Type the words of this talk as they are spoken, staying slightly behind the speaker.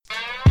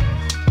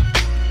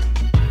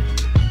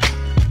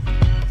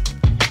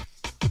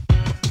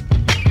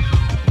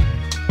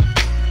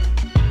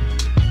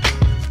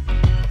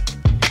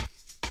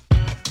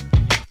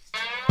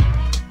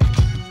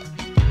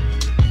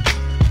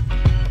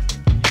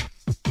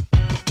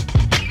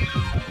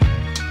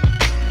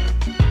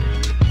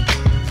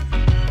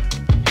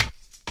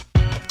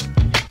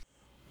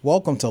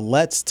Welcome to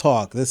Let's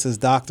Talk. This is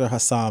Dr.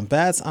 Hassan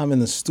Batts. I'm in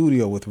the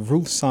studio with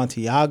Ruth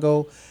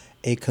Santiago,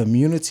 a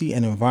community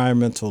and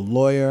environmental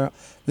lawyer.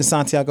 Ms.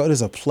 Santiago, it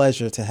is a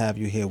pleasure to have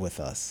you here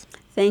with us.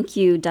 Thank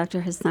you,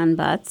 Dr. Hassan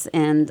Batts,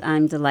 and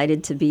I'm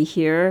delighted to be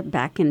here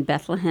back in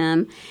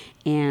Bethlehem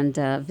and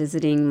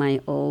visiting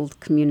my old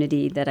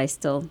community that I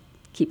still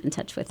keep in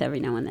touch with every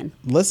now and then.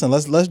 Listen,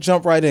 let's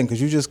jump right in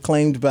because you just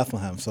claimed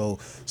Bethlehem.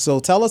 So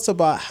tell us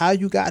about how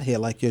you got here,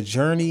 like your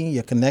journey,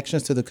 your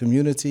connections to the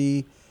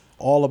community,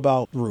 all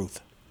about Ruth.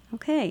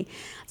 Okay.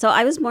 So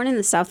I was born in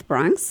the South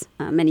Bronx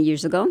many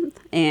years ago.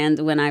 And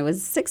when I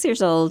was 6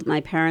 years old,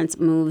 my parents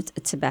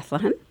moved to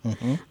Bethlehem.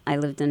 Mm-hmm. I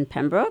lived in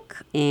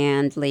Pembroke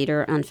and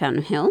later on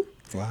Fountain Hill.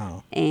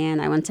 Wow.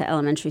 And I went to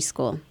elementary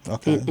school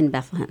in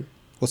Bethlehem.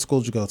 What school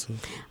did you go to?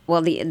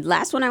 Well, the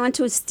last one I went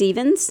to was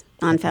Stevens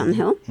on Fountain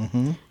Hill,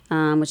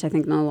 which I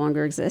think no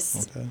longer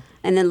exists. Okay.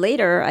 And then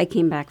later I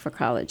came back for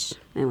college.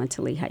 I went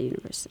to Lehigh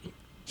University.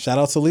 Shout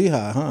out to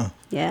Lehigh, huh?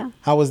 Yeah.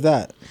 How was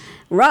that?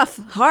 Rough,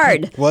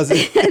 hard. Was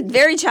it?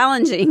 Very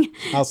challenging.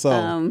 How so?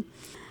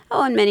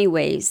 In many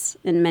ways.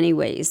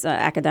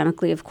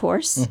 Academically, of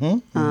course.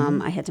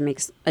 I had to make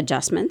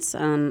adjustments.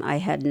 I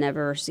had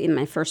never seen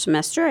my first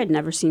semester. I'd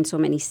never seen so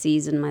many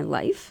C's in my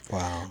life.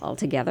 Wow.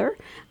 Altogether.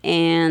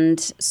 And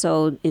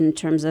so in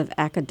terms of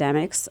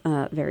academics,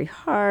 very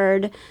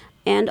hard.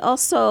 And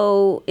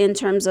also in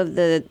terms of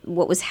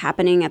what was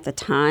happening at the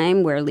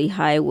time where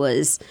Lehigh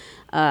was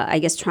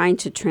trying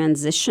to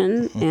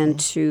transition and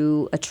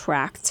to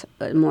attract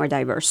a more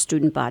diverse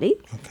student body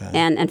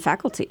and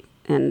faculty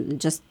and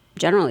just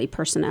generally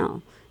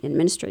personnel,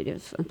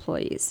 administrative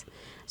employees.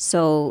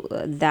 So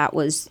that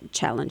was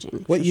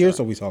challenging. What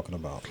years are we talking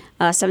about?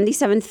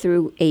 77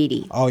 through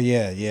 80. Oh,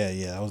 yeah.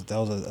 That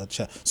was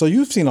a So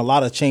you've seen a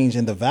lot of change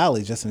in the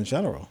Valley just in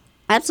general.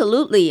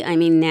 Absolutely. I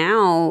mean,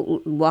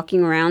 now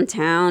walking around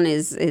town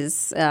is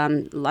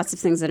lots of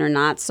things that are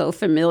not so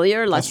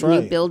familiar, lots of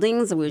new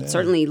buildings.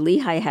 Certainly,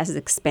 Lehigh has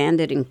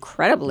expanded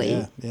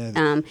incredibly.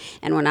 Yeah.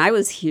 And when I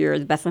was here,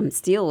 the Bethlehem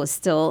Steel was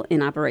still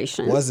in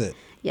operation. Was it?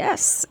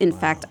 Yes. In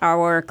fact,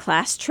 our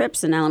class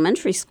trips in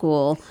elementary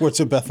school were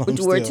to Bethlehem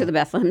Steel. Were to the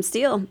Bethlehem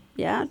Steel,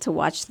 to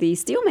watch the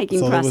steelmaking process.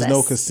 So there was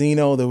no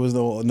casino, there was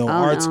no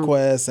arts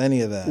quest,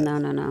 any of that? No,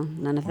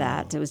 none of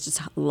that. It was just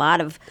a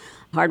lot of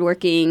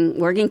hardworking,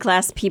 working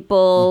class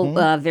people,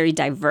 very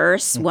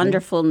diverse,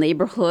 wonderful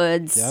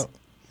neighborhoods.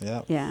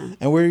 Yep. Yeah.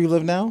 And where do you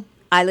live now?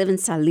 I live in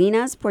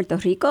Salinas, Puerto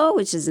Rico,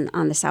 which is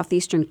on the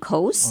southeastern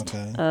coast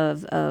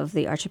of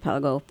the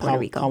archipelago of Puerto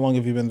Rico. How long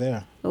have you been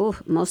there? Oh,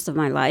 most of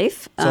my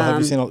life. So have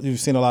you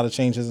seen a lot of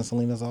changes in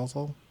Salinas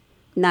also?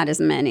 Not as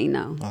many,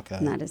 no. Okay.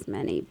 Not as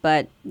many.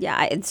 But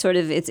yeah,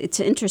 it's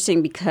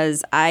interesting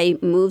because I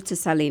moved to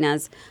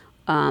Salinas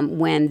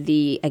when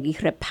the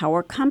Aguirre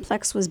Power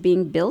Complex was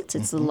being built.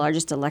 It's the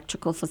largest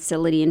electrical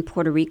facility in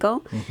Puerto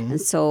Rico. And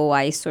so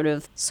I sort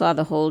of saw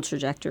the whole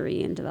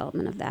trajectory and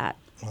development of that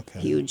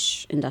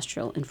huge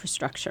industrial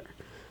infrastructure.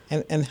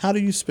 And how do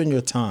you spend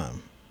your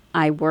time?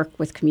 I work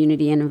with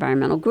community and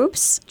environmental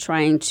groups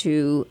trying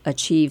to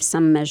achieve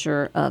some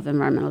measure of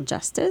environmental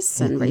justice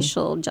and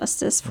racial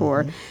justice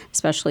for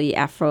especially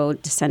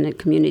Afro-descendant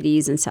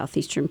communities in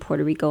southeastern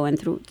Puerto Rico and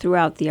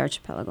throughout the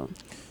archipelago.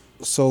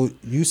 So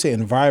you say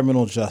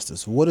environmental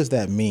justice. What does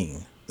that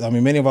mean? I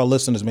mean, many of our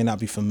listeners may not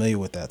be familiar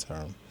with that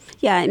term.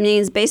 Yeah, it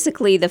means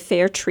basically the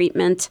fair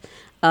treatment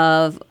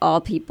of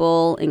all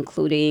people,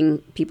 including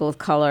people of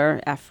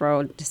color,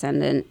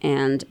 Afro-descendant,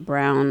 and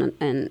brown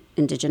and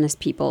indigenous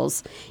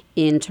peoples,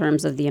 in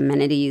terms of the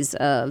amenities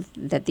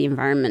that the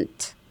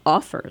environment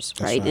offers,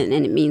 right? And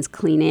it means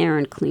clean air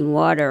and clean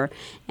water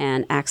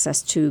and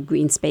access to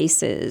green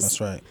spaces.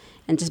 That's right.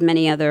 And just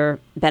many other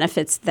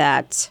benefits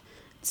that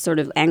sort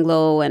of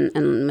Anglo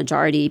and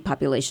majority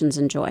populations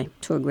enjoy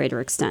to a greater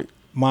extent.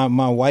 My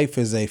wife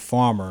is a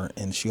farmer,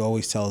 and she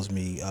always tells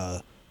me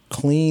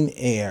clean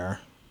air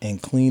and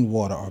clean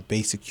water are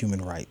basic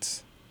human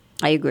rights.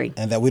 I agree.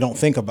 And that we don't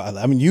think about it.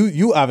 I mean,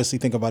 you obviously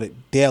think about it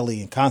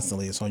daily and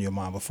constantly. It's on your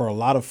mind. But for a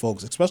lot of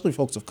folks, especially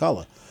folks of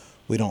color,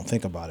 we don't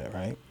think about it,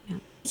 right? Yeah.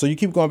 So you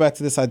keep going back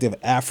to this idea of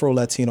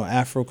Afro-Latino,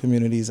 Afro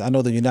communities. I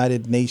know the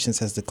United Nations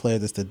has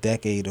declared this the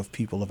decade of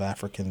people of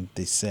African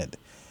descent.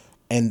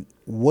 And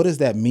what does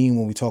that mean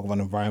when we talk about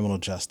environmental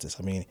justice?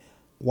 I mean,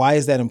 why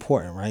is that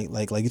important, right?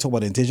 Like you talk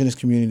about indigenous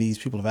communities,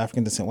 people of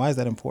African descent. Why is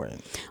that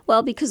important?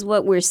 Well, because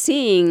what we're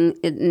seeing,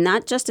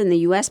 not just in the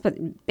U.S., but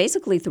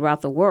basically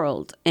throughout the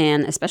world,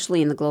 and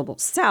especially in the global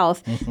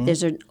South,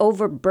 there's an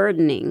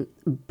overburdening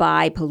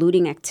by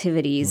polluting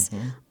activities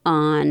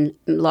on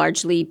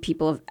largely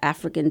people of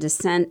African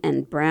descent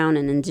and brown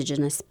and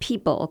indigenous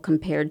people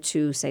compared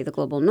to, say, the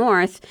global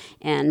North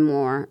and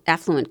more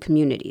affluent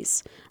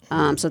communities.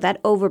 So that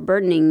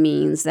overburdening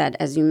means that,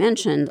 as you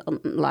mentioned, a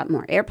lot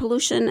more air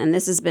pollution, and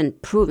this has been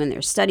proven.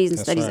 There's studies and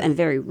studies and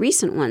very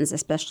recent ones,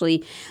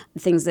 especially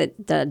things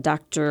that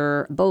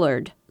Dr.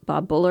 Bullard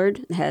Bob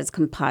Bullard has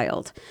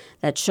compiled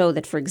that show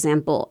that, for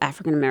example,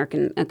 African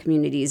American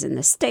communities in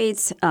the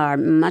States are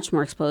much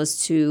more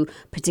exposed to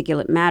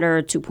particulate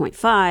matter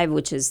 2.5,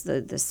 which is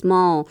the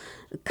small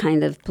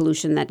kind of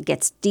pollution that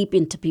gets deep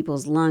into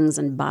people's lungs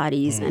and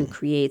bodies and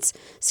creates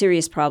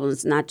serious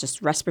problems, not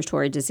just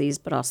respiratory disease,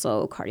 but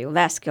also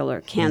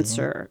cardiovascular,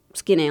 cancer,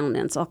 skin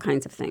ailments, all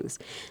kinds of things.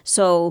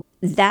 So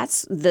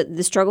that's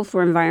the struggle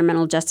for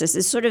environmental justice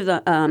is sort of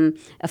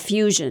a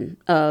fusion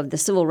of the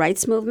civil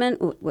rights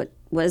movement, what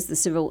was the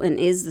civil and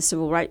is the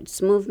civil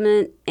rights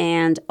movement,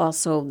 and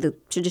also the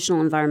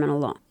traditional environmental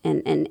law.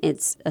 And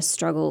it's a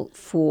struggle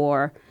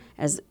for,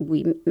 as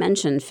we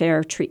mentioned,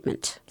 fair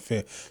treatment.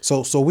 Fair.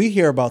 So we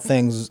hear about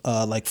things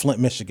like Flint,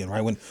 Michigan,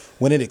 right?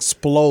 When it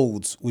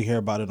explodes, we hear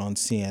about it on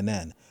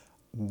CNN.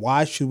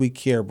 Why should we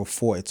care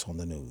before it's on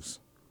the news?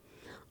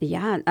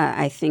 Yeah,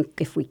 I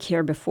think if we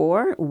care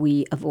before,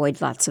 we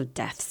avoid lots of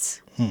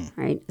deaths,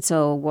 right?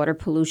 So water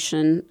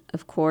pollution,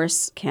 of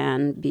course,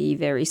 can be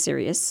very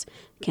serious,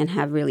 can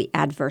have really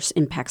adverse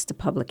impacts to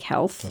public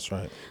health. That's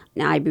right.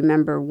 Now, I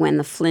remember when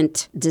the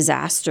Flint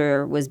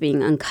disaster was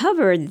being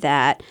uncovered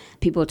that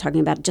people were talking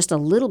about just a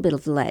little bit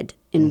of lead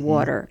in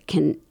water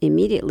can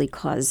immediately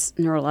cause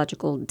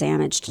neurological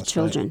damage to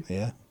children. Right.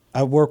 Yeah.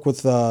 I work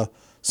with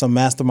some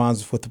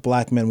masterminds with the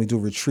Black men. We do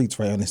retreats,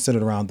 right? And they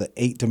centered around the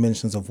 8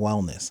 dimensions of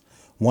wellness,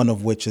 one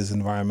of which is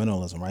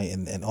environmentalism, right?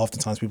 And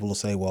oftentimes people will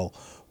say, well,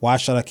 why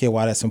should I care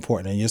why that's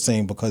important? And you're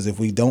saying because if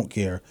we don't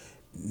care,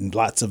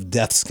 lots of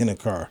deaths can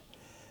occur.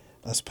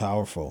 That's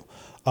powerful.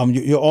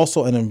 You're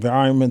also an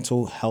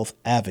environmental health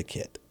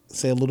advocate.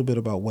 Say a little bit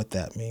about what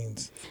that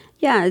means.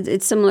 Yeah,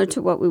 it's similar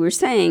to what we were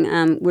saying.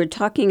 We're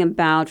talking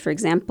about, for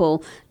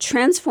example,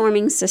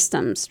 transforming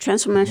systems,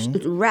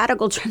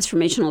 radical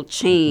transformational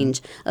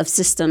change of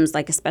systems,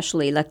 like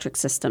especially electric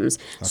systems,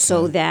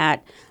 so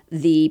that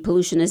the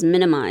pollution is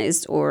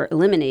minimized or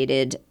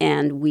eliminated,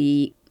 and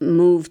we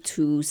move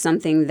to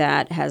something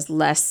that has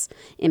less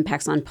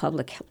impacts on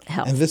public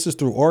health. And this is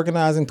through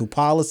organizing, through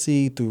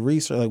policy, through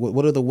research. Like,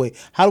 what are the ways?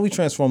 How do we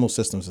transform those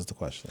systems? Is the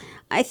question.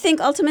 I think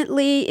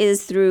ultimately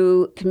is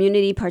through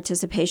community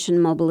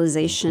participation,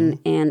 mobilization,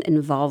 and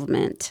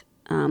involvement.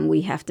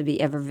 We have to be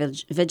ever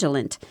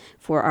vigilant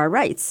for our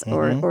rights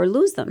or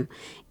lose them.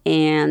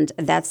 And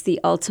that's the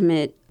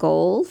ultimate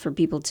goal for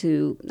people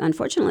to,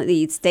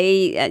 unfortunately,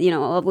 stay,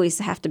 always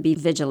have to be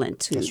vigilant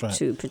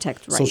to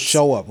protect rights.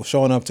 So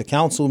showing up to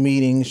council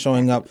meetings,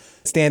 showing up,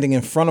 standing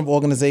in front of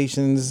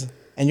organizations.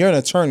 And you're an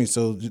attorney,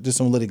 so there's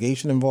some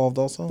litigation involved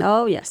also?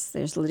 Oh, yes,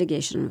 there's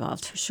litigation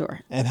involved for sure.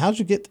 And how'd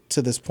you get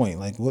to this point?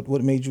 Like,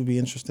 what made you be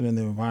interested in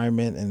the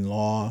environment and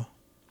law?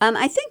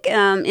 I think,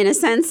 in a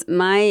sense,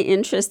 my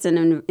interest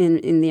in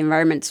the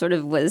environment sort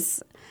of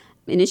was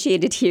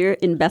initiated here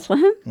in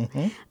Bethlehem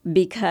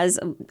because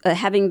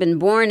having been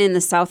born in the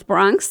South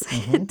Bronx,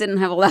 didn't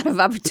have a lot of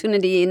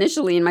opportunity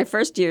initially in my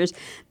first years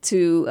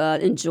to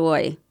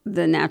enjoy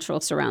the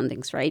natural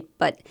surroundings, right?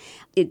 But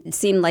it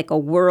seemed like a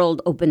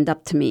world opened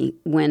up to me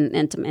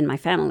and my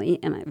family,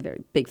 and my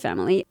very big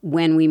family,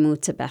 when we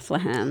moved to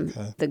Bethlehem.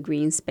 Okay. The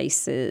green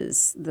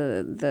spaces,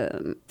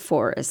 the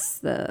forests,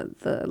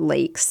 the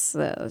lakes,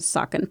 the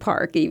Saucon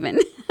Park even.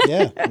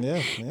 Yeah.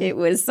 It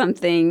was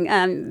something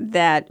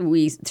that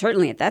we,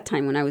 certainly at that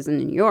time when I was in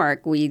New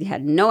York, we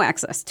had no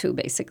access to,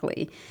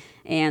 basically.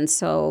 And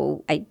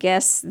so I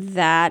guess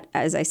that,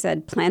 as I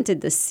said,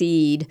 planted the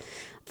seed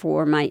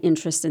for my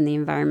interest in the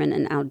environment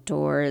and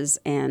outdoors,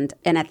 and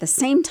at the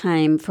same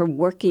time for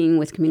working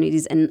with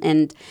communities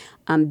and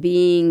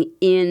being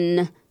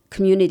in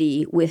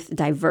community with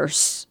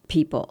diverse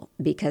people,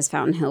 because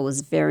Fountain Hill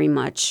was very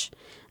much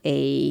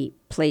a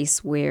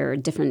place where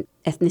different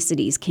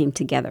ethnicities came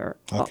together.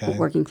 Okay.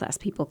 Working class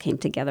people came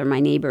together. My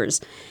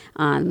neighbors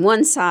on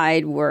one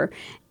side were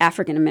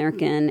African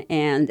American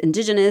and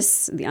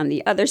indigenous. On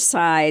the other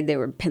side, they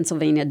were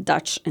Pennsylvania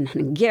Dutch and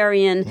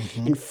Hungarian.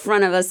 In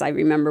front of us, I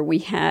remember we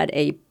had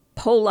a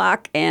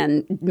Polak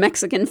and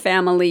Mexican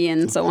family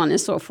and so on and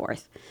so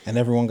forth. And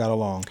everyone got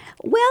along.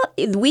 Well,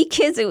 we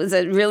kids, it was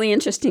a really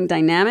interesting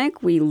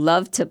dynamic. We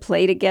loved to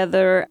play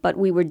together, but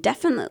we were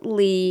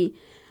definitely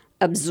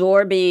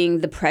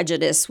absorbing the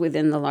prejudice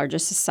within the larger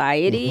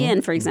society.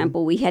 And for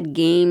example, we had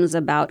games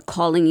about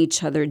calling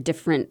each other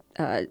different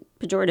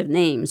pejorative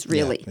names,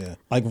 really. Yeah.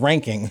 Like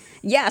ranking.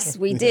 Yes,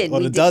 we did.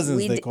 Or the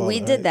dozens they call it. We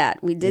did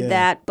that. We did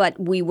that, but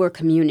we were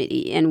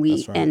community, and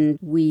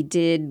we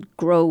did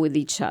grow with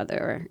each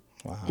other.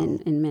 Wow.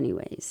 In many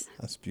ways.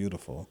 That's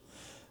beautiful.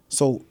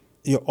 So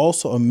you're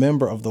also a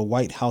member of the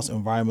White House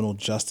Environmental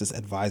Justice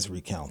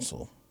Advisory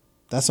Council.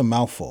 That's a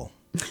mouthful.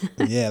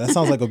 Yeah, that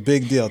sounds like a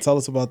big deal. Tell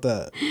us about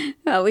that.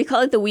 We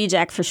call it the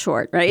WEJAC for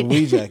short, right?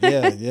 The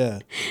WEJAC, yeah.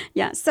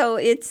 Yeah, so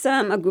it's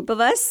a group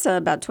of us,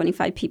 about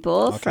 25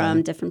 people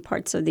from different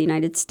parts of the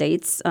United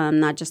States,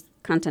 not just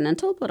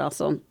continental, but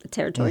also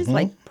territories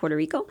like Puerto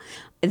Rico,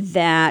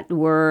 that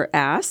were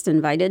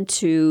invited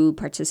to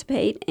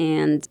participate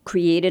and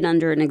created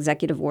under an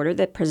executive order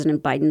that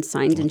President Biden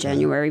signed in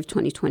January of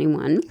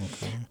 2021.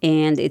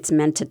 And it's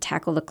meant to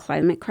tackle the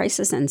climate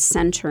crisis and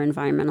center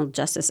environmental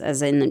justice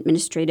as an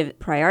administrative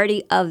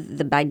priority of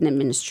the Biden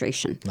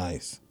administration.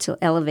 Nice. To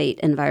elevate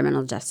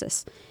environmental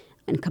justice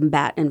and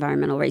combat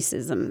environmental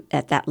racism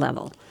at that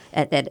level,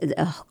 at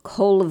a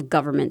whole of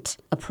government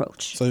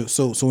approach.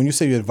 So when you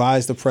say you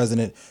advise the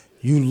president,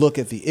 you look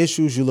at the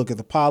issues, you look at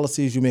the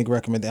policies, you make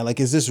recommendations. Like,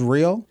 is this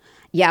real?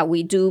 Yeah,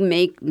 we do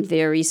make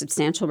very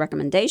substantial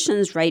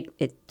recommendations, right?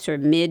 At sort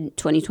of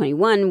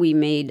mid-2021, we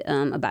made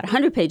about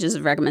 100 pages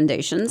of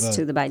recommendations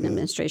to the Biden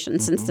administration.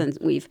 Since then,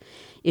 we've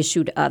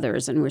issued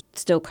others, and we're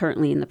still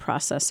currently in the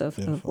process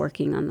of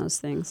working on those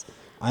things.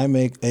 I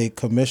make a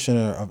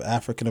commissioner of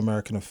African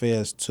American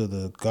affairs to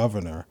the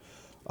governor,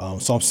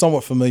 so I'm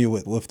somewhat familiar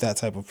with that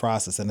type of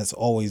process, and it's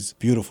always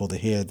beautiful to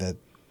hear that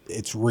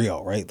it's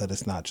real, right? That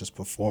it's not just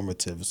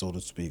performative, so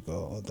to speak,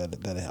 or that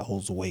it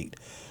holds weight.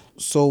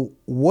 So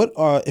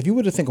if you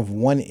were to think of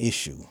one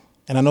issue,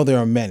 and I know there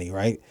are many,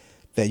 right,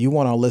 that you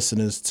want our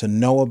listeners to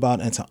know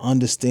about and to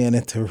understand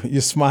and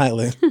you're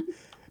smiling.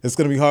 It's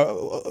going to be hard.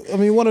 I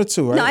mean, one or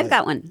two, right? No, I've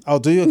got one. Oh,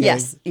 do you? Okay.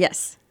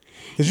 Yes.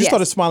 Because you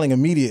started smiling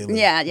immediately.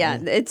 Yeah.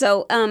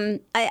 So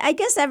I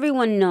guess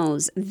everyone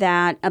knows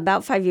that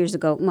about 5 years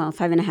ago,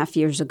 5.5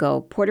 years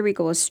ago, Puerto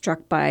Rico was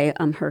struck by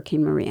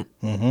Hurricane Maria,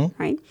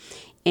 right?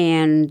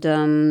 And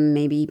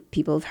maybe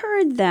people have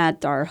heard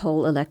that our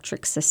whole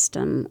electric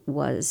system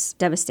was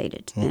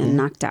devastated and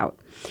knocked out.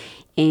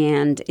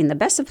 And in the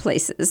best of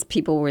places,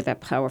 people were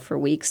without power for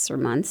weeks or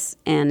months,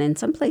 and in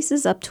some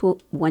places up to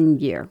 1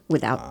 year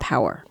without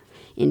power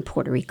in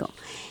Puerto Rico.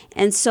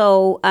 And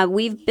so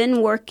we've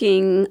been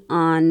working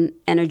on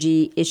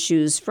energy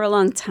issues for a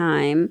long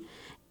time,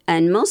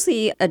 and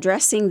mostly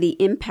addressing the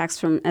impacts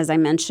from, as I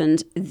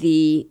mentioned,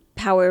 the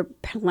power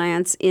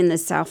plants in the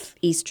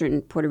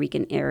southeastern Puerto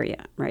Rican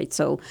area, right?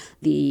 So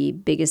the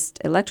biggest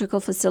electrical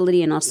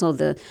facility and also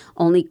the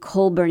only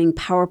coal-burning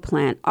power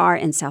plant are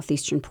in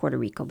southeastern Puerto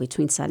Rico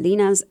between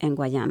Salinas and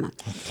Guayama.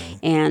 Okay.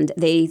 And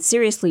they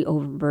seriously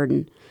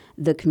overburden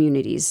the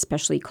communities,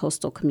 especially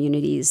coastal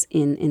communities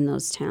in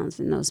those towns,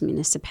 in those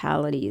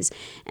municipalities.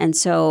 And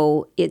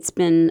so it's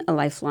been a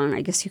lifelong,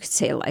 I guess you could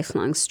say a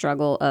lifelong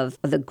struggle of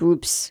the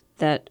groups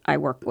that I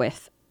work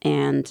with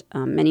and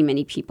many,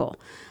 many people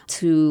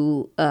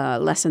to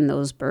lessen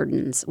those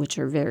burdens, which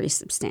are very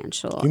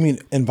substantial. You mean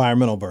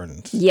environmental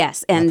burdens?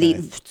 Yes, and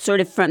the sort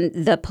of from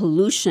the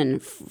pollution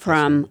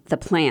from the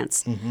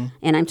plants.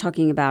 And I'm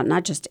talking about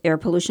not just air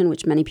pollution,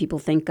 which many people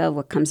think of,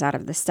 what comes out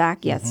of the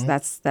stack. Yes,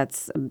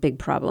 that's a big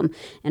problem.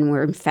 And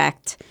we're, in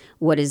fact,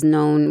 what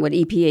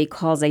EPA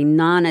calls a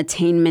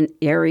non-attainment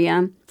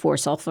area for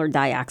sulfur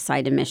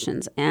dioxide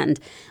emissions. And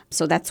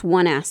so that's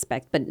one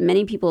aspect. But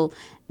many people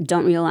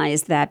don't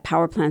realize that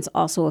power plants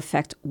also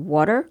affect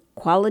water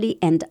quality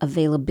and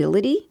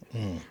availability.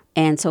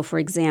 And so, for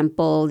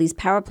example, these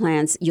power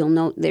plants, you'll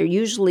note they're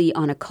usually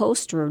on a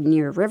coast or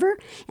near a river,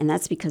 and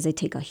that's because they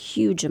take a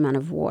huge amount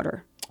of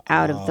water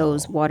out of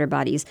those water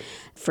bodies,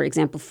 for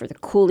example, for the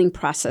cooling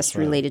process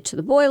related to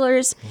the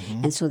boilers.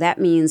 And so that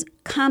means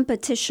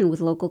competition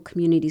with local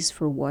communities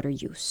for water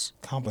use.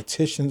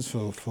 Competitions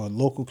for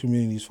local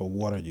communities for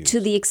water use. To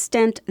the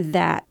extent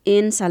that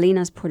in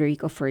Salinas, Puerto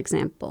Rico, for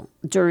example,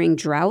 during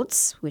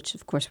droughts, which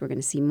of course we're going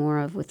to see more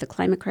of with the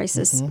climate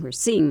crisis, we're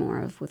seeing more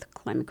of with the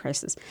climate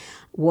crisis,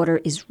 water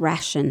is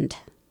rationed.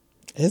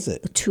 Is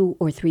it? 2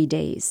 or 3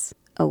 days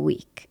a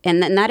week. And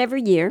not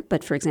every year,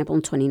 but for example,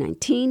 in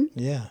 2019,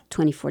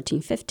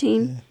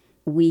 2014-15,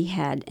 we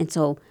had, and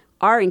so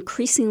our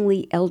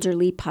increasingly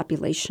elderly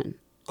population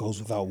goes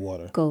without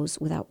water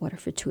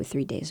for 2 or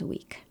 3 days a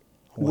week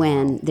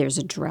when there's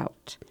a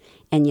drought.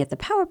 And yet the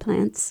power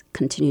plants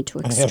continue to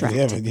extract.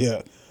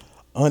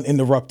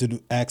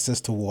 Uninterrupted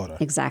access to water.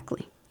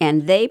 Exactly.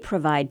 And they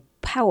provide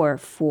power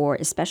for,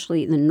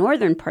 especially the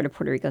northern part of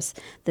Puerto Rico,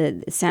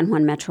 the San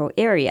Juan metro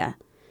area,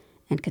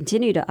 and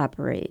continue to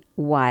operate,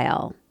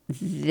 while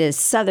the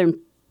southern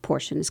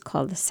portion is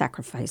called the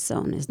sacrifice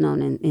zone, is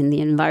known in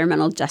the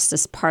environmental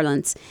justice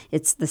parlance.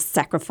 It's the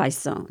sacrifice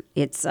zone.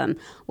 It's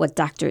what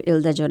Dr.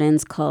 Hilda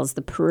Llorens calls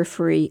the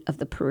periphery of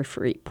the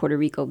periphery, Puerto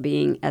Rico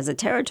being, as a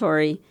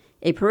territory,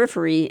 a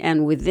periphery,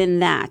 and within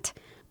that,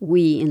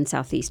 we in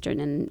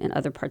southeastern and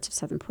other parts of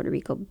southern Puerto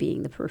Rico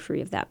being the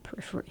periphery of that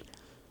periphery.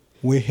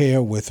 We're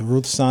here with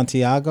Ruth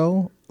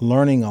Santiago,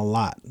 learning a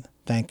lot.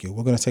 Thank you.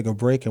 We're going to take a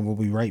break, and we'll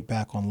be right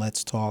back on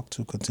Let's Talk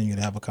to continue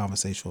to have a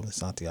conversation with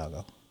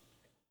Santiago.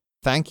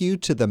 Thank you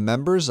to the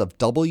members of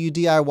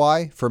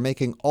WDIY for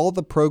making all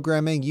the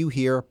programming you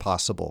hear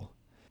possible.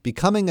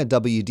 Becoming a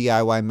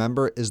WDIY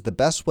member is the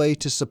best way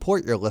to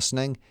support your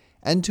listening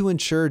and to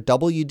ensure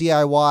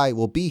WDIY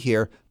will be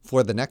here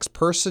for the next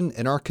person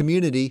in our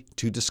community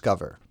to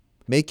discover.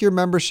 Make your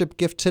membership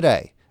gift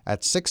today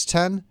at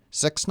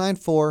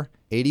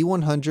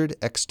 610-694-8100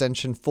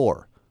 extension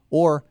 4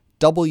 or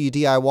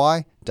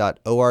WDIY.org.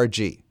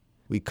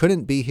 We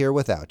couldn't be here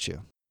without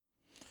you.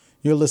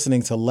 You're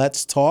listening to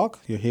Let's Talk.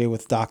 You're here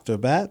with Dr.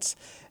 Batts,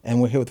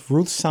 and we're here with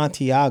Ruth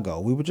Santiago.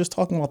 We were just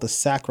talking about the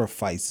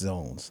sacrifice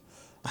zones.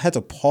 I had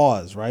to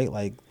pause, right?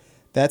 Like,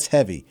 that's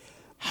heavy.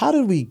 How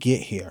did we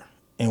get here,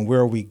 and where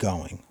are we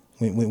going?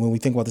 When we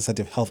think about this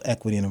idea of health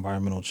equity and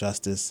environmental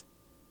justice.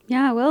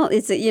 Yeah, well,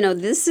 this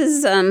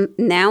is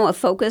now a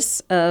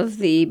focus of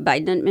the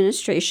Biden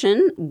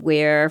administration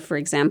where, for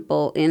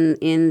example,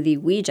 in the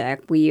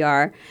WEJAC, we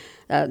are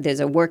there's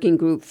a working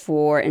group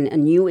for a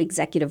new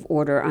executive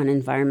order on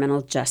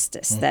environmental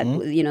justice that,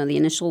 the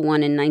initial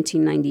one in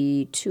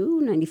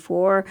 1992,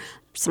 94,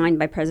 signed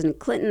by President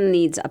Clinton,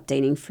 needs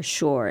updating for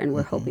sure. And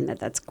we're hoping that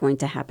that's going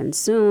to happen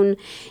soon.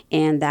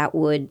 And that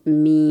would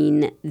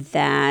mean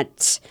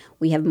that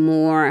we have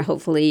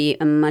hopefully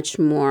a much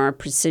more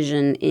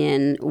precision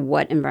in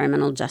what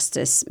environmental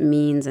justice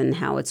means and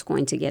how it's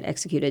going to get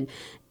executed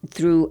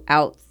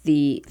throughout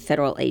the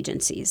federal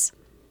agencies.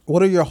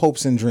 What are your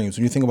hopes and dreams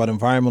when you think about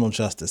environmental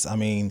justice? I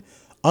mean,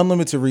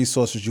 unlimited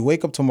resources. You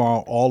wake up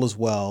tomorrow, all is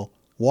well.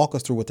 Walk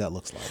us through what that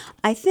looks like.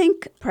 I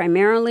think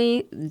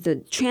primarily the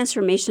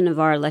transformation of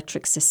our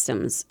electric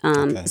systems,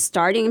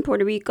 starting in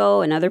Puerto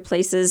Rico and other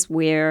places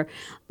where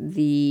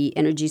the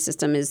energy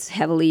system is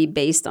heavily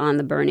based on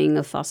the burning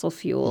of fossil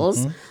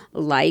fuels,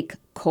 like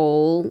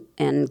coal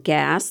and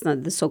gas,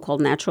 the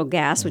so-called natural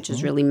gas, which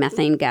is really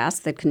methane gas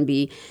that can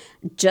be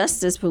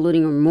just as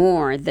polluting or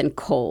more than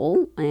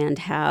coal and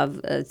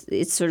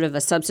it's sort of a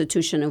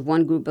substitution of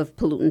one group of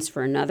pollutants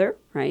for another,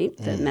 right?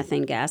 The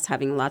methane gas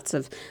having lots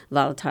of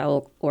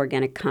volatile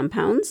organic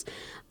compounds.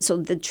 So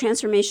the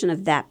transformation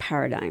of that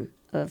paradigm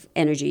of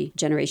energy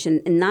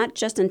generation, and not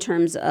just in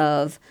terms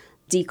of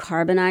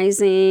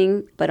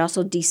decarbonizing, but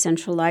also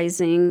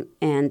decentralizing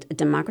and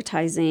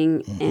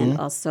democratizing and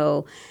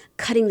also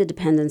cutting the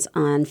dependence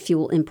on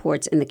fuel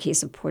imports in the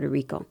case of Puerto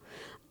Rico.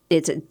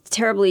 It's a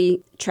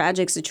terribly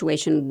tragic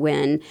situation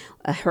when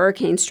a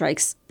hurricane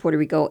strikes Puerto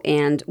Rico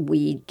and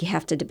we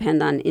have to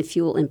depend on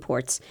fuel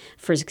imports,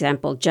 for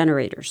example,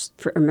 generators,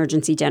 for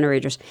emergency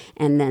generators,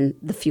 and then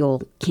the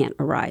fuel can't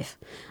arrive.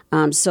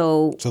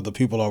 So the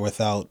people are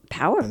without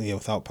power. Yeah,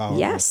 without power.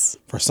 Yes.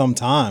 For some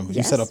time.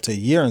 You said up to a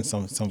year in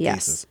some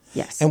cases.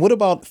 Yes. And what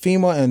about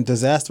FEMA and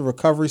disaster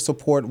recovery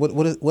support?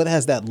 What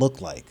has that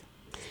looked like?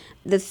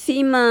 The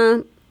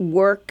FEMA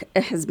work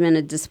has been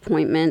a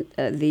disappointment.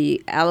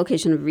 The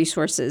allocation of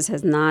resources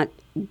has not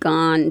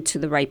gone to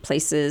the right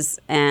places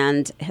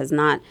and has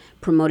not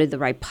promoted the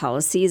right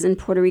policies in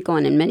Puerto Rico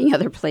and in many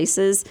other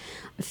places.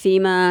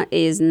 FEMA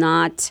is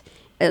not,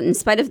 in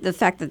spite of the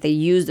fact that they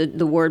use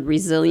the word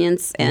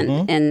resilience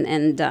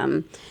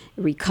and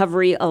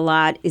recovery a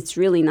lot, it's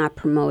really not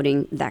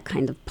promoting that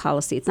kind of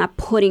policy. It's not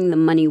putting the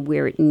money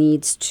where it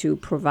needs to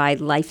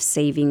provide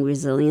life-saving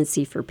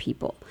resiliency for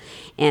people.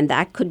 And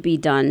that could be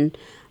done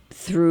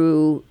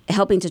through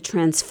helping to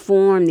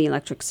transform the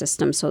electric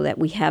system so that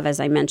we have, as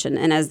I mentioned,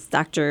 and as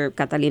Dr.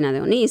 Catalina de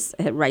Onís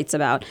writes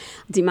about,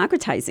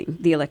 democratizing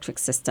the electric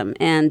system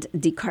and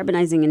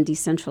decarbonizing and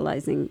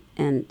decentralizing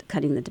and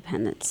cutting the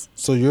dependence.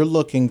 So you're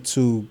looking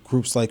to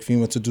groups like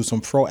FEMA to do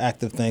some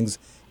proactive things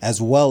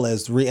as well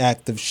as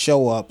reactive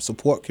show up,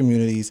 support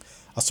communities.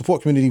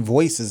 Support community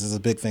voices is a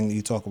big thing that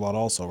you talk about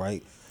also,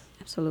 right?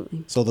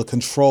 Absolutely. So the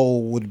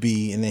control would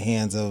be in the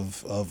hands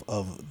of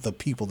the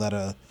people that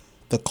are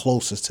the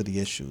closest to the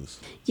issues.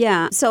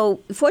 Yeah. So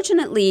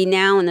fortunately,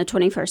 now in the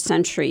 21st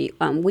century,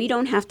 we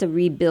don't have to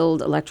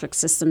rebuild electric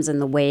systems in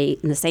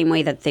the same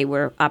way that they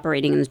were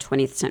operating in the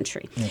 20th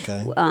century.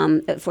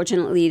 Okay.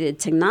 Fortunately, the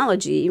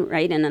technology,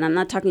 right, and I'm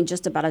not talking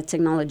just about a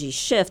technology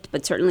shift,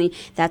 but certainly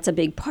that's a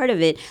big part of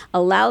it,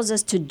 allows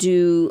us to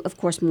do, of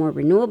course, more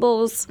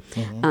renewables,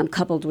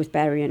 coupled with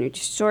battery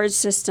energy storage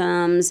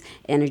systems,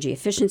 energy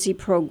efficiency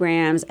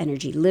programs,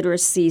 energy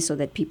literacy, so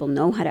that people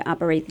know how to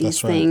operate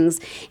these things,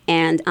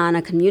 and on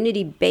a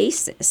community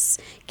basis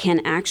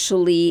can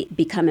actually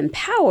become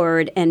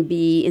empowered and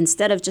be,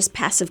 instead of just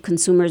passive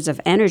consumers of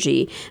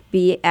energy,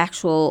 be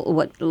actual,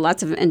 what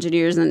lots of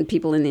engineers and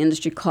people in the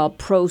industry call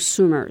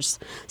prosumers.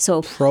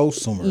 So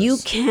prosumers. You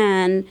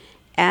can,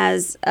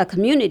 as a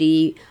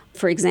community,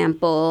 for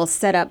example,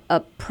 set up a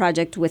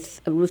project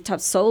with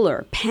rooftop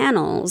solar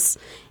panels,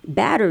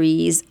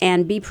 batteries,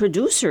 and be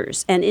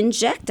producers and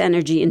inject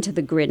energy into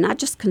the grid, not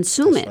just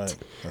consume it.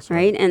 That's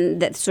right.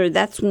 And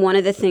that's one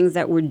of the things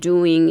that we're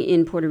doing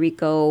in Puerto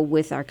Rico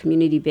with our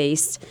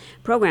community-based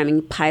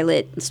programming,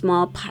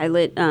 small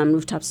pilot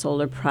rooftop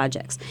solar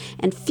projects.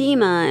 And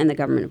FEMA and the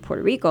government of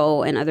Puerto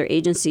Rico and other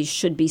agencies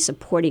should be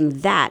supporting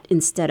that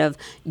instead of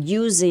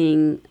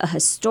using a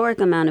historic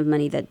amount of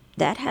money that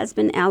has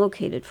been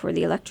allocated for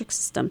the electric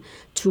system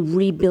to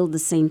rebuild the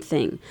same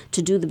thing,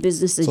 to do the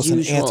business as usual. So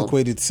it's an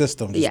antiquated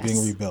system that's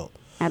being rebuilt.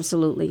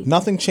 Absolutely.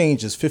 Nothing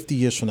changes 50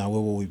 years from now.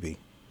 Where will we be?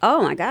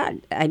 Oh, my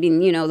God. I mean,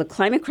 the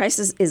climate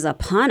crisis is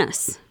upon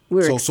us.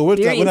 We're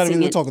not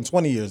even talking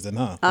 20 years then,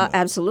 huh?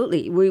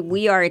 Absolutely.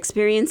 We are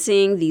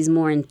experiencing these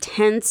more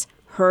intense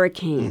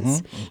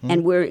hurricanes,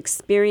 and we're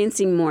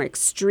experiencing more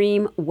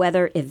extreme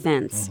weather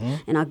events.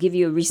 And I'll give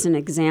you a recent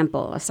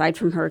example. Aside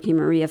from Hurricane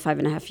Maria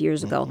 5.5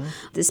 years ago,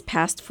 this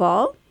past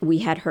fall, we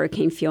had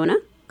Hurricane Fiona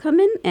come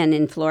in. And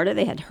in Florida,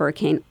 they had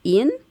Hurricane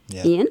Ian.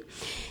 Yeah. Ian.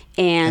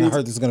 And I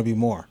heard there's going to be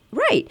more.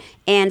 Right.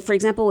 And for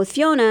example, with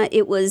Fiona,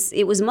 it was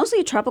mostly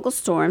a tropical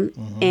storm,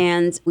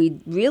 and we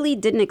really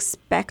didn't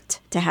expect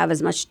to have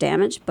as much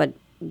damage, but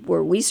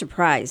were we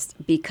surprised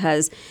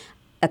because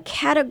a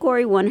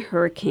Category 1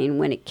 hurricane,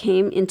 when it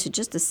came into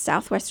just the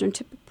southwestern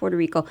tip of Puerto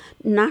Rico,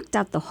 knocked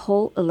out the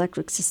whole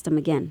electric system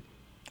again,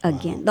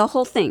 the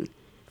whole thing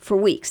for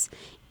weeks.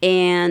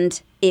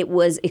 And it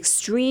was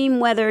extreme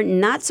weather,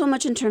 not so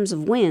much in terms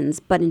of winds,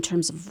 but in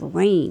terms of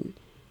rain.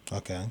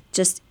 Okay.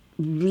 Just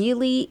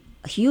really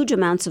huge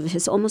amounts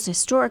of almost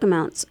historic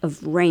amounts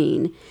of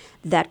rain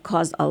that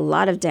caused a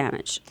lot of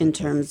damage in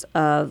terms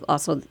of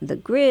also the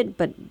grid,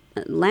 but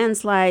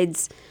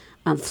landslides,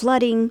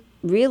 flooding,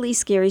 really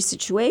scary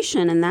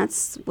situation. And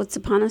that's what's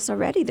upon us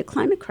already, the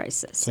climate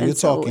crisis. So you're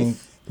talking,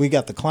 we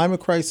got the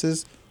climate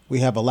crisis, we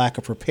have a lack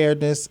of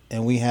preparedness,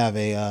 and we have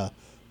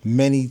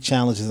many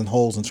challenges and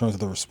holes in terms of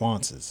the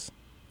responses.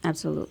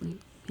 Absolutely,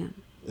 yeah.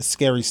 It's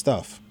scary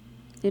stuff.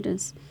 It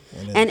is.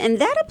 And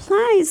that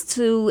applies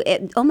to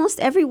almost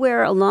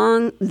everywhere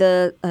along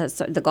the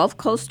Gulf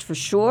Coast for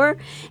sure,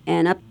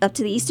 and up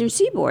to the eastern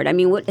seaboard. I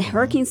mean,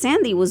 Hurricane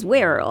Sandy was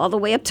where? All the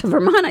way up to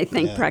Vermont, I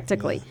think,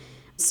 practically. Yeah.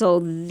 So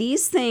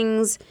these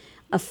things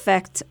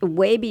affect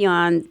way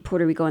beyond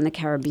Puerto Rico and the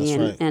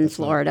Caribbean and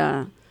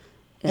Florida.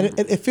 Right. And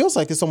it feels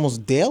like it's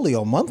almost daily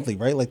or monthly,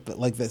 right?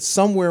 Like that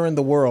somewhere in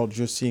the world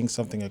you're seeing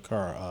something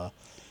occur,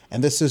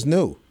 and this is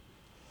new.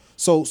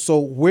 So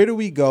where do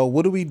we go?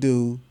 What do we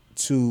do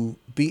to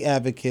be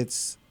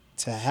advocates,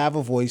 to have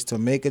a voice, to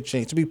make a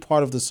change, to be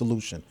part of the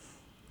solution?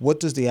 What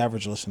does the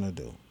average listener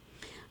do?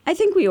 I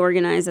think we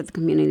organize at the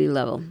community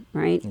level,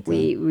 right?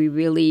 Okay. We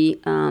really...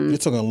 You're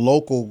talking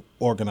local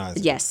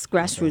organizing. Yes,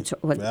 grassroots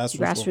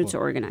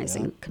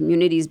organizing. Yeah.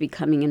 Communities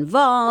becoming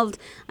involved.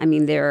 I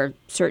mean, there are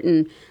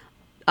certain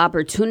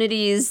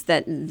opportunities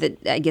that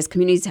I guess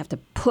communities have to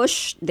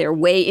push their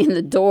way in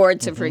the door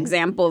to, for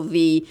example,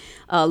 the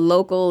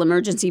local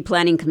emergency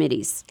planning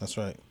committees. That's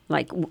right.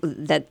 Like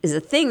that is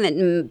a thing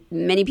that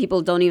many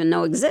people don't even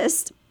know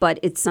exists, but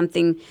it's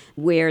something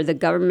where the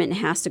government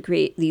has to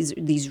create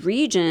these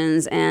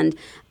regions and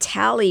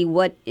tally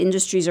what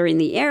industries are in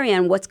the area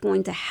and what's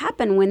going to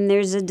happen when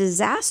there's a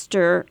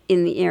disaster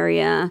in the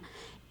area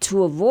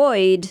to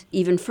avoid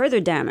even further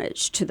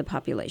damage to the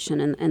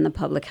population and the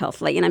public health.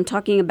 And I'm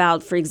talking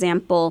about, for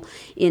example,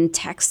 in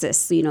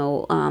Texas,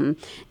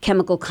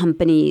 chemical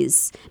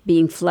companies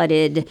being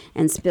flooded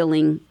and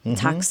spilling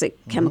toxic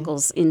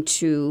chemicals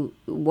into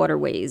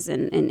waterways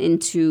and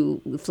into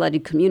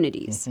flooded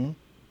communities.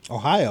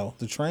 Ohio,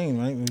 the train,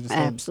 right?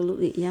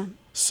 Absolutely, yeah.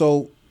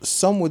 So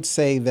some would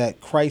say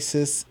that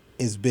crisis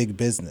is big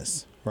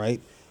business,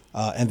 right?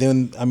 And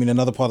then,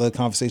 another part of the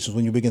conversation is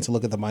when you begin to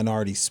look at the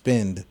minority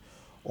spend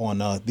on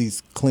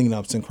these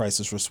cleanups and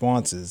crisis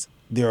responses,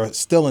 there are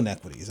still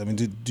inequities.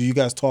 Do you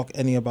guys talk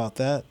any about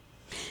that?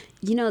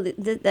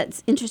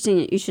 That's interesting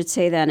that you should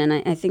say that, and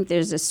I think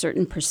there's a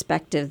certain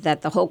perspective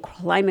that the whole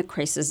climate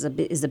crisis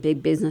is a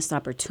big business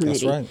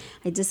opportunity. That's right.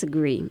 I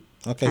disagree.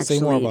 Okay, actually.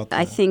 Say more about that.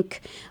 I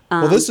think...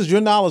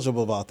 you're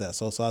knowledgeable about that,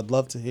 so I'd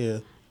love to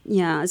hear.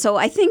 Yeah, so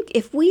I think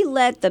if we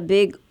let the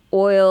big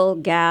oil,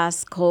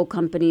 gas, coal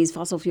companies,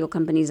 fossil fuel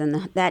companies, and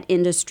that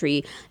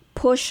industry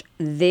push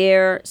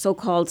their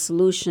so-called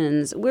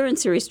solutions, we're in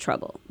serious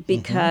trouble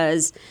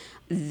because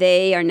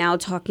they are now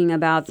talking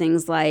about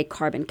things like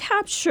carbon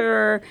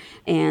capture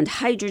and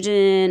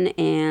hydrogen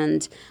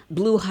and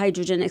blue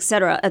hydrogen, et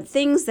cetera,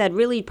 things that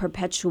really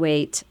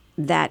perpetuate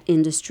that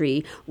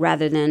industry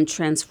rather than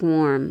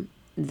transform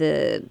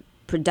the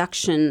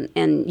production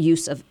and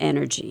use of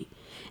energy.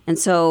 And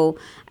so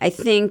I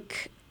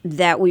think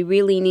that we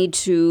really need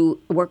to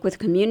work with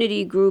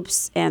community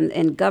groups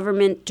and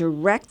government,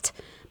 direct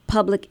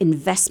public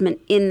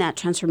investment in that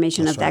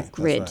transformation of that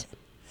grid. Right.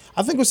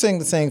 I think we're saying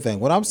the same thing.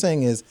 What I'm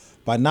saying is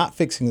by not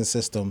fixing the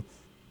system,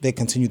 they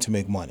continue to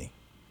make money.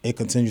 It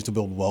continues to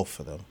build wealth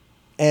for them.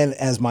 And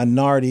as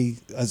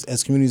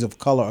as communities of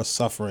color are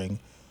suffering,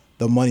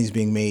 the money's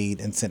being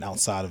made and sent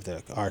outside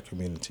of our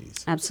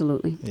communities.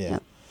 Absolutely. Yeah.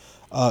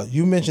 Yep.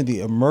 You mentioned the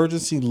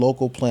emergency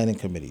local planning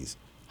committees.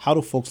 How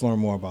do folks learn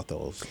more about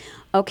those?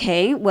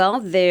 Okay,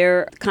 well,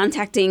 they're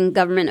contacting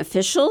government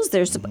officials.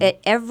 There's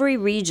every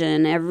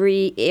region,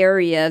 every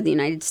area of the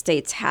United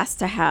States has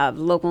to have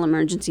local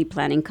emergency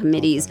planning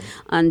committees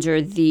under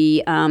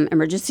the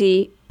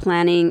Emergency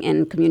Planning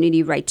and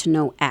Community Right to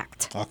Know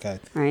Act. Okay.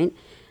 Right?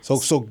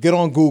 So get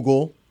on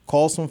Google,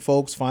 call some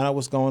folks, find out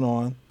what's going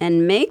on.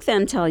 And make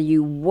them tell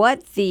you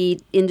what the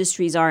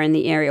industries are in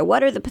the area.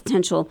 What are the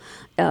potential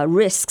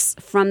risks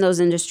from those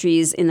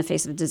industries in the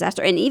face of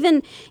disaster? And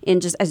even in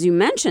just, as you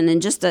mentioned,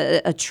 in just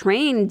a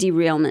train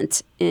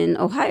derailment in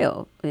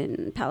Ohio,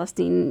 in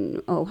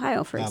Palestine,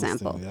 Ohio, for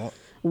example. Yep.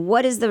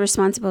 What is the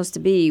response supposed to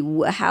be?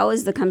 How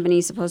is the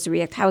company supposed to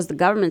react? How is the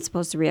government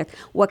supposed to react?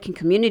 What can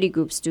community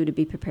groups do to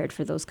be prepared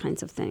for those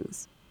kinds of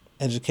things?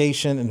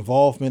 Education,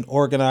 involvement,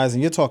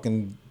 organizing. You're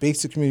talking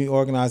basic community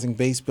organizing,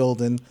 base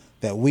building,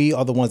 that we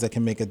are the ones that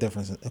can make a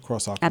difference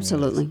across our communities.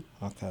 Absolutely.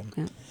 Okay.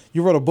 Yeah.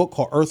 You wrote a book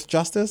called Earth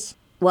Justice?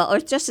 Well,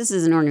 Earth Justice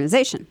is an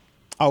organization.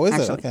 Oh, is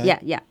Actually. it? Okay. Yeah,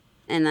 yeah.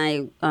 And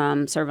I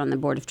serve on the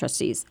board of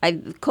trustees.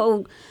 I've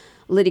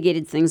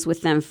co-litigated things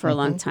with them for a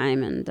long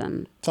time.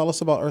 And Tell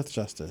us about Earth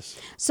Justice.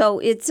 so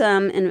it's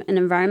an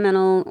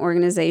environmental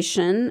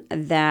organization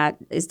that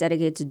is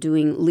dedicated to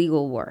doing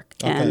legal work.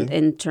 Okay. And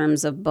in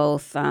terms of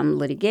both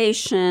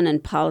litigation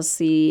and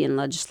policy and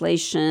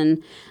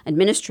legislation,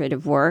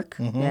 administrative work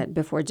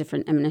before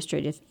different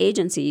administrative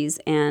agencies.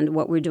 And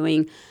what we're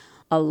doing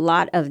a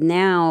lot of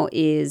now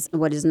is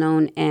what is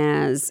known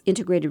as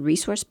integrated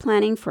resource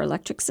planning for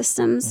electric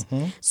systems.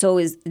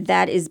 So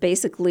that is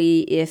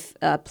basically if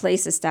a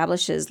place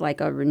establishes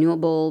like a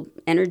renewable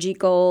energy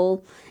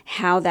goal,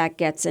 how that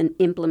gets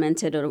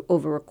implemented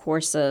over a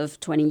course of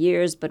 20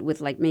 years, but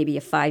with like maybe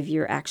a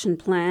 5-year action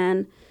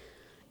plan.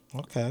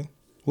 Okay.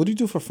 What do you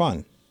do for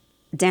fun?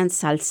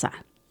 Dance salsa.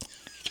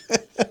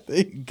 There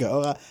you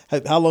go.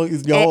 How long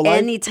is your whole life?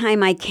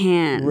 Anytime I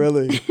can.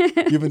 Really?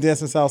 You've been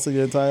dancing salsa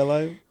your entire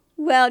life?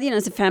 Well,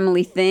 it's a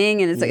family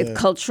thing, and it's like a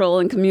cultural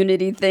and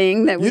community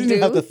thing that we do. You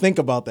didn't have to think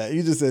about that.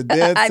 You just said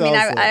dance salsa. I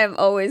mean, I'm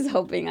always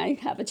hoping I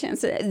have a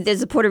chance.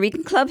 There's a Puerto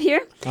Rican club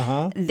here.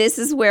 This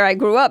is where I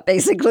grew up,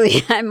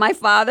 basically. My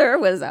father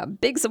was a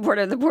big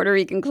supporter of the Puerto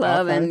Rican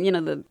club, and,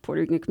 the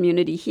Puerto Rican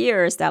community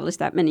here established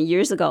that many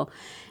years ago.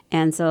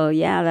 And so,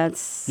 yeah,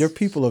 that's... Your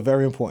people are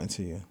very important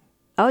to you.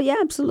 Oh, yeah,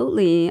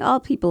 absolutely.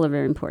 All people are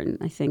very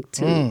important, I think,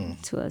 to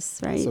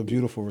us, right? That's a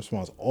beautiful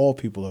response. All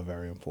people are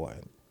very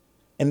important.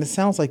 And it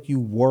sounds like you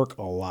work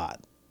a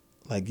lot.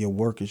 Like your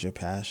work is your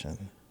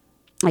passion.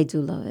 I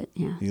do love it,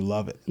 yeah. You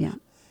love it. Yeah.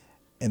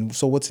 And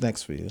so what's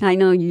next for you? I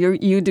know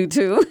you do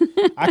too.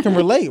 I can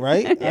relate,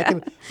 right? Yeah.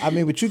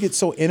 But you get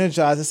so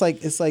energized.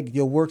 It's like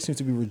your work seems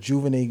to be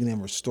rejuvenating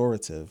and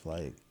restorative.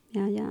 Like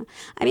Yeah.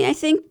 I mean, I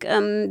think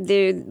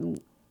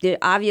there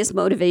are obvious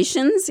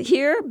motivations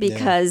here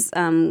because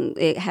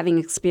having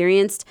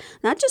experienced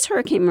not just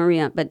Hurricane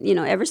Maria, but,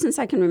 ever since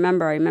I can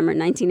remember, I remember in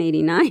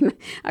 1989,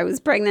 I was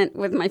pregnant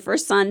with my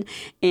first son,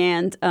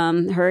 and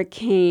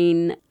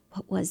Hurricane,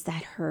 what was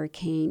that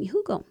hurricane?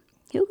 Hugo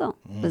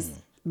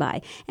was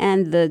by.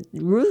 And the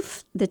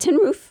tin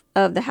roof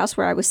of the house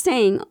where I was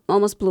staying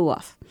almost blew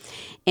off.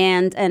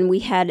 And we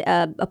had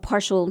a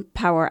partial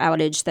power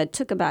outage that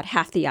took about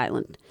half the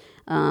island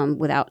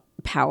without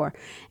power.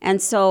 And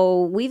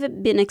so we've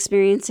been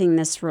experiencing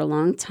this for a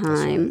long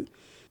time. Right.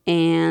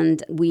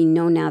 And we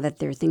know now that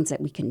there are things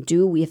that we can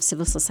do. We have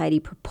civil society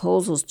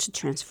proposals to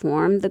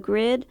transform the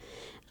grid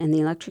and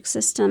the electric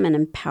system and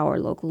empower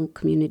local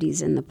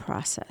communities in the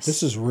process.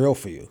 This is real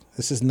for you.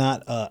 This is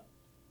not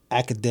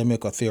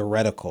academic or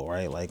theoretical,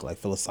 right? Like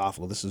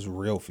philosophical. This is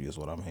real for you is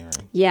what I'm hearing.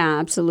 Yeah,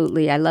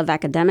 absolutely. I love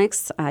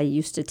academics. I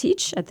used to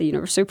teach at the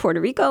University of Puerto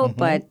Rico,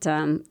 but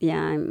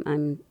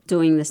I'm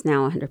doing this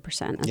now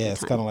 100%. Yeah,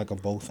 it's kind of like a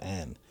both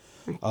and.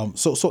 Right.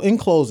 So in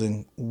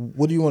closing,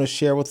 what do you want to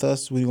share with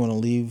us? What do you want to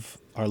leave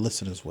our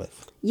listeners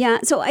with? Yeah,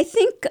 so I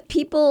think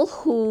people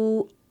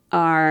who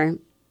are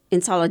in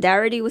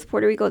solidarity with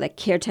Puerto Rico, that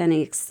care to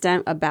any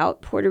extent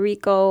about Puerto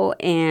Rico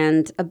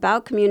and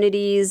about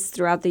communities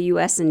throughout the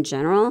U.S. in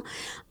general,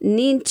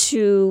 need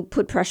to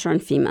put pressure on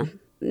FEMA.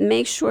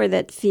 Make sure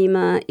that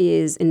FEMA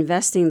is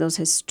investing those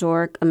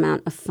historic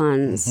amount of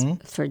funds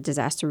for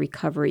disaster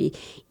recovery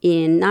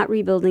in not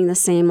rebuilding the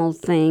same old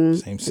thing,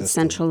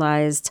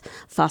 centralized,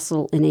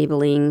 fossil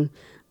enabling,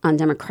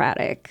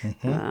 undemocratic,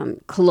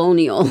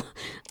 colonial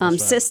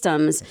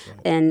systems,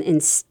 and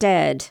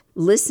instead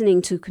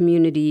listening to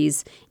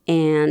communities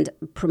and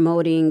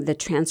promoting the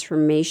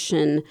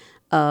transformation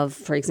of,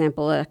 for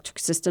example, electric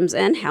systems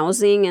and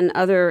housing and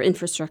other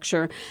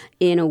infrastructure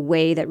in a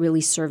way that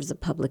really serves the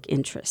public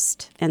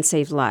interest and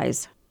saves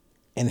lives.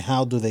 And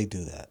how do they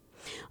do that?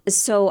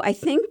 So I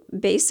think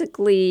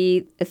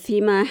basically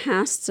FEMA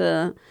has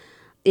to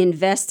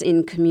invest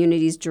in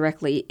communities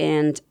directly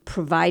and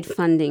provide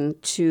funding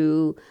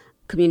to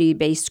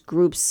community-based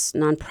groups,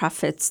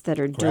 nonprofits that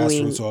are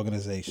doing... Grassroots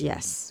organizations.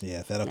 Yes.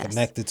 Yeah, that are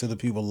connected to the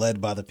people,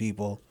 led by the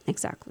people.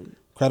 Exactly.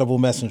 Credible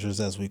messengers,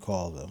 as we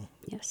call them.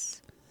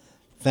 Yes.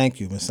 Thank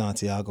you, Ms.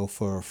 Santiago,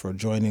 for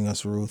joining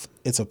us, Ruth.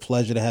 It's a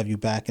pleasure to have you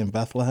back in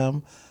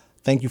Bethlehem.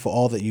 Thank you for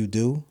all that you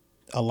do.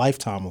 A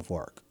lifetime of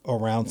work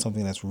around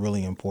something that's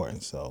really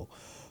important. So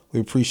we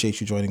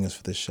appreciate you joining us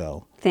for this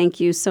show. Thank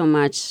you so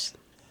much.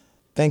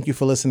 Thank you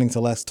for listening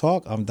to Let's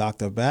Talk. I'm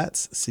Dr.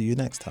 Batts. See you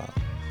next time.